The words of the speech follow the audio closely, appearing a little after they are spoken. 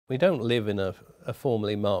We don't live in a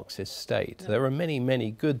formally Marxist state. No. There are many,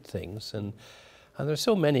 many good things, and there are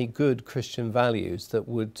so many good Christian values that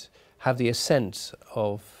would have the assent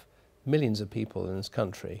of millions of people in this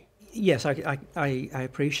country. Yes, I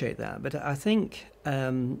appreciate that, but I think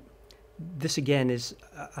this again is,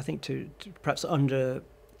 I think, to perhaps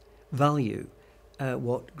undervalue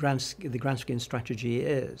what the Gramscian strategy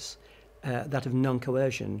is, that of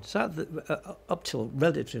non-coercion. So up till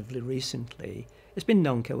relatively recently, it's been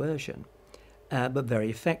non-coercion, but very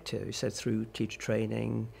effective. He said through teacher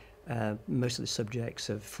training, most of the subjects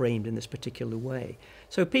are framed in this particular way.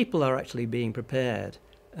 So people are actually being prepared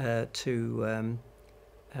to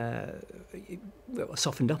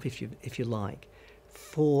softened up, if you like,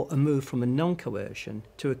 for a move from a non-coercion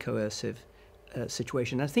to a coercive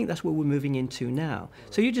situation. I think that's what we're moving into now.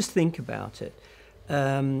 So you just think about it.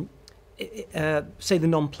 Say the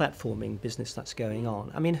non-platforming business that's going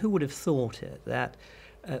on. I mean, who would have thought it that,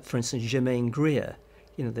 for instance, Germaine Greer,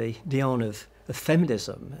 you know, the Dion of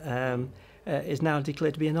feminism, is now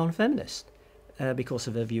declared to be a non-feminist because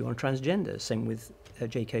of her view on transgender. Same with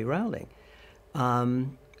J.K. Rowling. What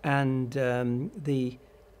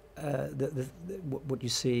you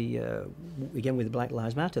see again with Black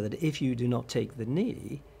Lives Matter, that if you do not take the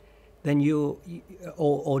knee, then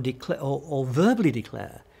or verbally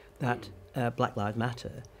declare that Black Lives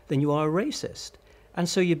Matter, then you are a racist, and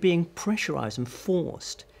so you're being pressurized and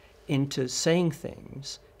forced into saying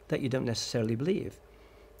things that you don't necessarily believe,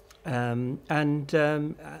 and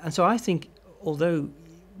so I think, although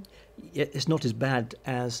it's not as bad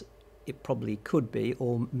as it probably could be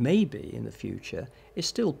or may be in the future, it's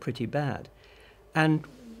still pretty bad. And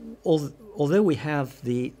although we have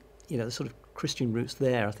the sort of Christian roots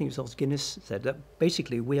there, I think it was Guinness said that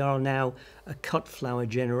basically we are now a cut flower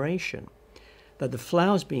generation, that the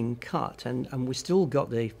flower's being cut and we still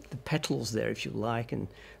got the petals there, if you like, and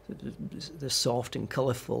they're soft and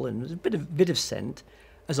colourful and there's a bit of scent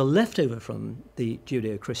as a leftover from the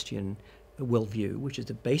Judeo-Christian worldview, which is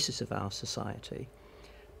the basis of our society.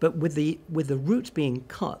 But with the roots being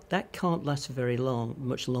cut, that can't last very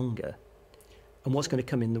much longer. And what's going to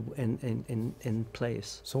come in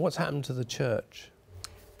place? So what's happened to the church?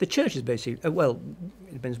 The church is basically, well,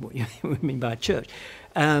 it depends what you mean by church.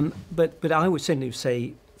 But I would certainly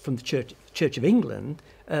say from the Church of England,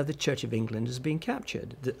 the Church of England has been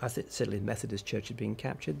captured. I think certainly the Methodist Church has been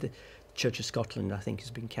captured. The Church of Scotland, I think, has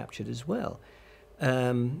been captured as well.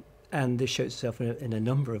 And this shows itself in a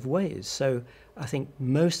number of ways. So I think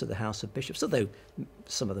most of the House of Bishops, although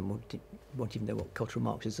some of them won't even know what cultural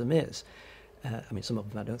Marxism is. I mean, some of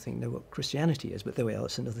them I don't think know what Christianity is, but there we are,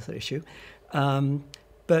 it's another issue.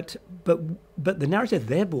 But the narrative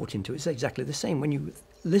they're brought into is exactly the same. When you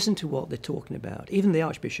listen to what they're talking about, even the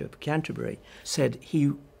Archbishop of Canterbury said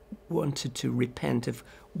he wanted to repent of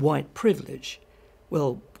white privilege.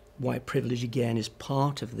 Well, white privilege, again, is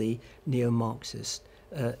part of the neo-Marxist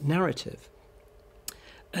narrative.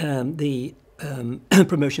 The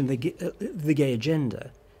promotion of the gay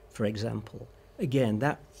agenda, for example, again,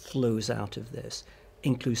 that flows out of this,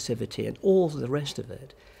 inclusivity and all the rest of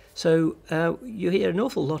it. So you hear an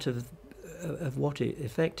awful lot of what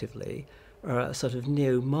effectively are sort of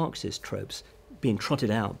neo-Marxist tropes being trotted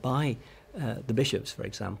out by the bishops, for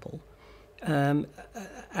example. And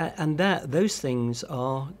those things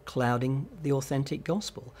are clouding the authentic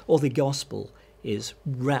gospel, or the gospel is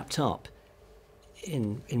wrapped up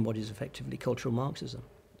in what is effectively cultural Marxism.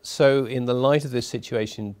 So in the light of this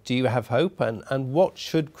situation, do you have hope, and what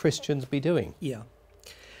should Christians be doing? Yeah.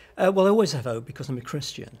 Well, I always have hope because I'm a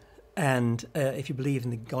Christian. And if you believe in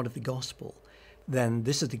the God of the gospel, then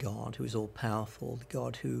this is the God who is all-powerful, the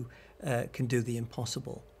God who can do the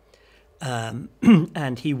impossible.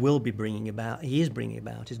 And he will be he is bringing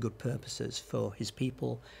about his good purposes for his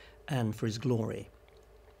people and for his glory.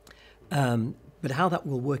 But how that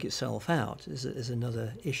will work itself out is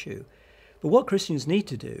another issue. But what Christians need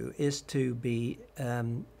to do is to be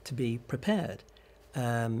prepared,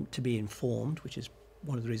 to be informed, which is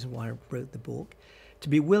one of the reasons why I wrote the book, to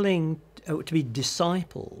be willing to be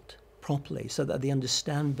discipled properly so that they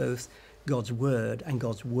understand both God's word and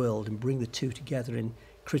God's world and bring the two together in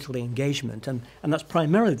critical engagement. And that's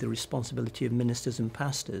primarily the responsibility of ministers and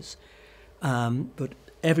pastors. But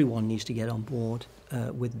everyone needs to get on board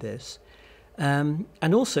with this. And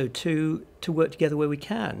also to work together where we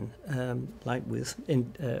can, like with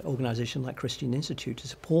organisations like Christian Institute, to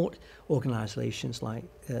support organisations like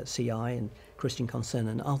CI and Christian Concern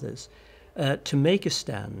and others, to make a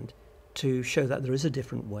stand, to show that there is a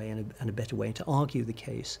different way and a better way to argue the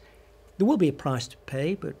case. There will be a price to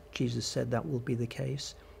pay, but Jesus said that will be the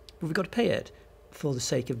case. But we've got to pay it for the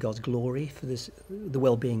sake of God's glory, for the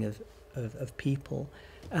well-being of people,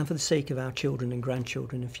 and for the sake of our children and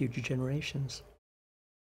grandchildren and future generations.